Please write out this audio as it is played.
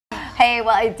Hey,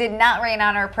 well, it did not rain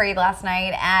on our parade last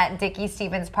night at Dickey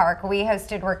Stevens Park. We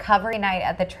hosted recovery night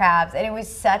at the Travs, and it was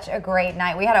such a great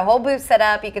night. We had a whole booth set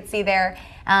up, you could see there,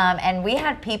 and we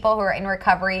had people who are in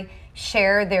recovery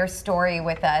share their story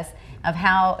with us of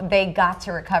how they got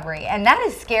to recovery. And that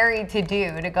is scary to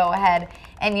do, to go ahead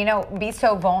and, you know, be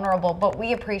so vulnerable, but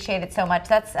we appreciate it so much.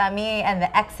 That's me and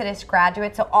the Exodus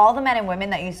graduates. So all the men and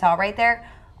women that you saw right there,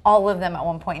 all of them at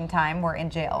one point in time were in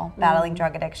jail battling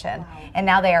drug addiction. Wow. And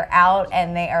now they are out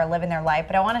and they are living their life.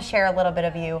 But I want to share a little bit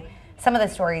of some of the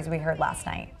stories we heard last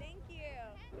night.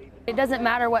 It doesn't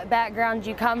matter what background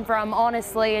you come from,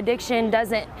 honestly. Addiction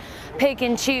doesn't pick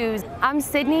and choose. I'm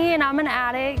Sydney and I'm an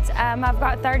addict. I've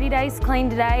got 30 days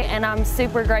clean today and I'm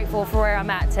super grateful for where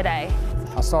I'm at today.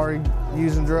 I started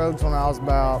using drugs when I was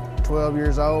about 12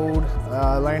 years old.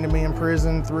 Landed me in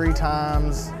prison 3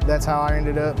 times. That's how I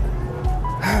ended up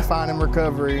finding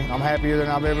recovery. I'm happier than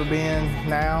I've ever been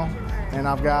now, and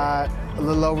I've got a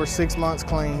little over 6 months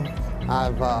clean.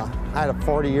 I've had a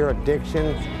 40-year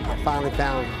addiction. I finally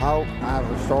found hope. I've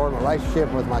restored a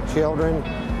relationship with my children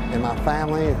and my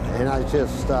family, and I'm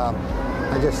just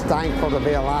thankful to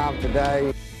be alive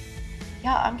today.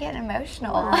 Yeah, I'm getting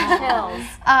emotional.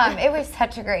 It was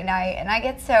such a great night, and I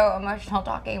get so emotional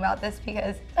talking about this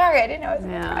because, sorry, I didn't know I was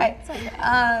going to cry. It's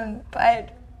okay.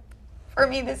 But for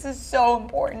me, this is so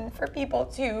important for people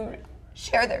to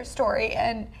share their story,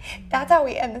 and that's how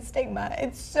we end the stigma.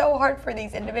 It's so hard for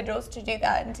these individuals to do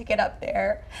that and to get up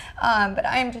there, but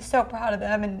I am just so proud of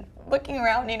them. And looking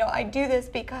around, you know, I do this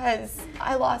because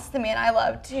I lost the man I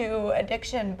love to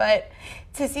addiction, but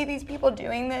to see these people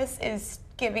doing this is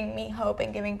giving me hope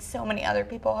and giving so many other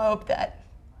people hope that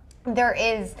there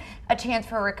is a chance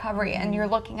for recovery, and you're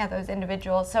looking at those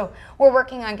individuals. So we're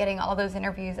working on getting all those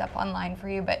interviews up online for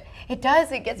you, but it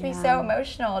gets me so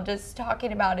emotional just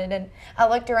talking about it. And I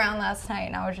looked around last night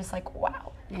and I was just like,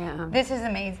 wow, this is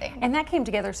amazing. And that came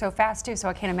together so fast too, so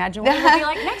I can't imagine what it'll be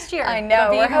like next year. I know,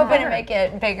 we're hoping to make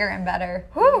it bigger and better.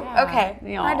 Whew, okay,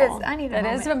 I need a moment.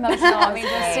 It is emotional. I mean,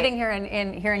 just sitting here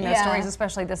and hearing those stories,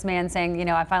 especially this man saying, you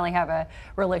know, I finally have a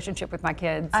relationship with my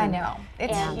kids. I know,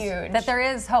 it's huge. That there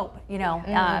is hope, you know.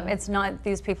 It's not,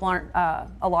 these people aren't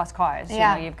a lost cause. You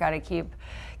know, you've got to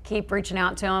keep reaching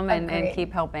out to them and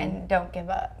keep helping. And don't give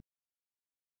up.